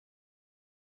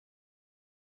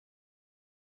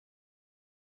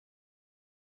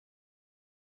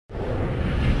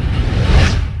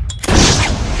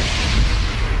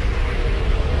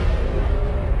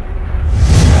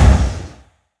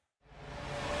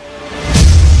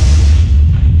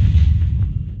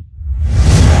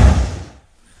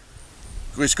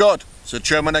Grüß Gott, the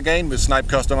German again with Snipe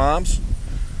Custom Arms.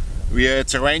 We are at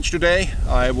the range today.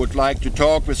 I would like to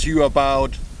talk with you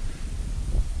about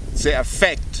the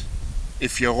effect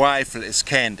if your rifle is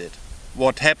candid.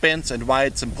 What happens and why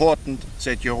it's important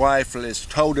that your rifle is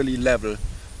totally level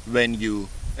when you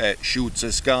shoot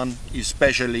this gun,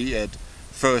 especially at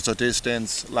further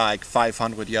distance like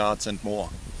 500 yards and more.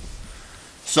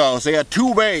 So there are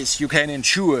two ways you can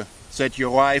ensure that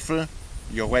your rifle,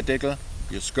 your reticle,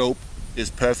 your scope is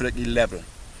perfectly level.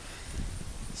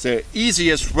 The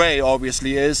easiest way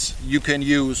obviously is you can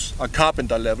use a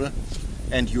carpenter level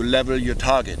and you level your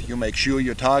target. You make sure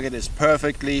your target is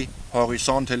perfectly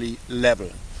horizontally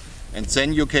level. And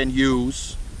then you can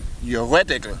use your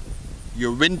reticle,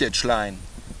 your windage line,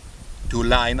 to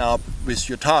line up with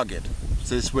your target.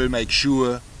 This will make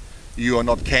sure you are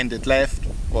not candid left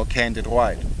or candid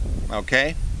right.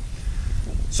 Okay?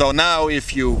 So now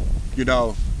if you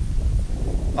are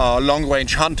a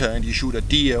long-range hunter and you shoot a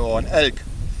deer or an elk,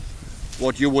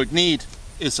 what you would need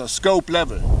is a scope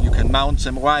level. You can mount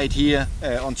them right here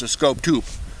on the scope tube.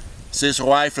 This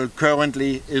rifle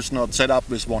currently is not set up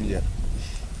with one yet.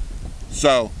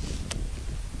 So,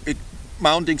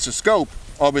 mounting the scope,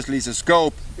 obviously the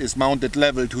scope is mounted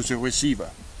level to the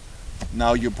receiver.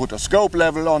 Now you put a scope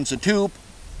level on the tube,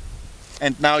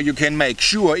 and now you can make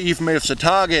sure, even if the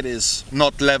target is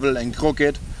not level and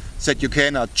crooked, that you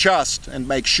can adjust and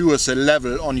make sure the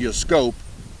level on your scope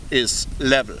is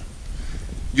level.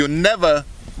 You never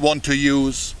want to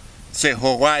use the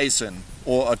horizon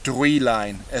or a tree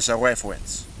line as a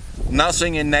reference.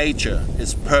 Nothing in nature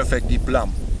is perfectly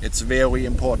plumb. It's very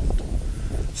important.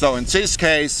 So in this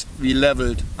case we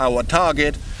leveled our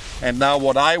target, and now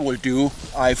what I will do,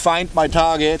 I find my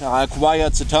target, I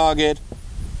acquired the target.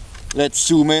 Let's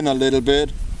zoom in a little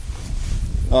bit.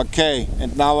 Okay,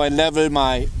 and now I level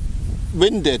my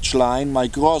windage line, my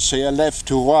crosshair left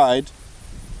to right,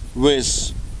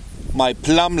 with my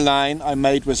plumb line I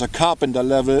made with a carpenter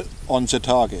level on the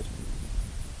target.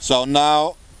 So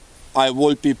now I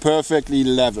will be perfectly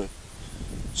level.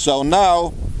 So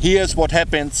now here's what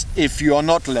happens if you are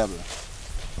not level.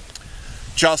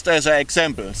 Just as an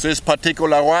example, this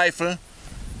particular rifle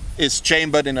is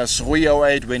chambered in a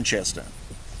 308 Winchester.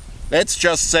 Let's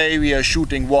just say we are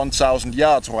shooting 1000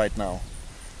 yards right now.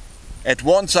 At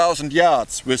 1000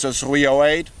 yards with a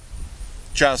 308,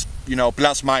 just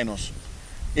plus minus,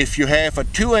 if you have a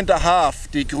 2.5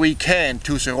 degree can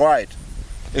to the right,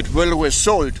 it will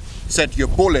result that your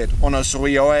bullet on a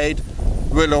 308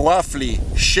 will roughly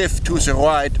shift to the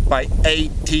right by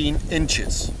 18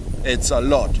 inches. It's a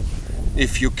lot.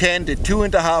 If you can the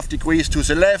 2.5 degrees to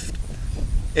the left,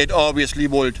 it obviously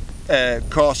would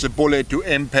cause the bullet to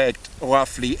impact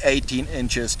roughly 18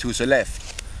 inches to the left.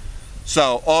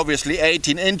 So obviously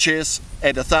 18 inches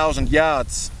at 1000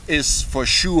 yards is for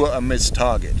sure a missed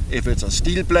target. If it's a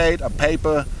steel blade, a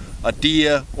paper, a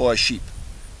deer or a sheep,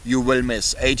 you will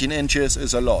miss. 18 inches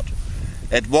is a lot.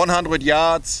 At 100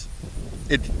 yards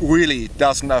it really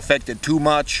doesn't affect it too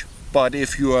much, but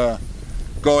if you are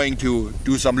going to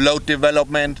do some load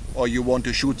development or you want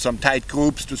to shoot some tight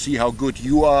groups to see how good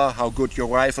you are, how good your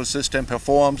rifle system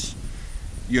performs,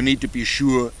 you need to be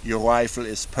sure your rifle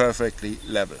is perfectly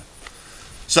level.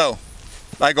 So,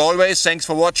 like always, thanks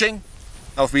for watching.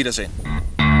 Auf Wiedersehen.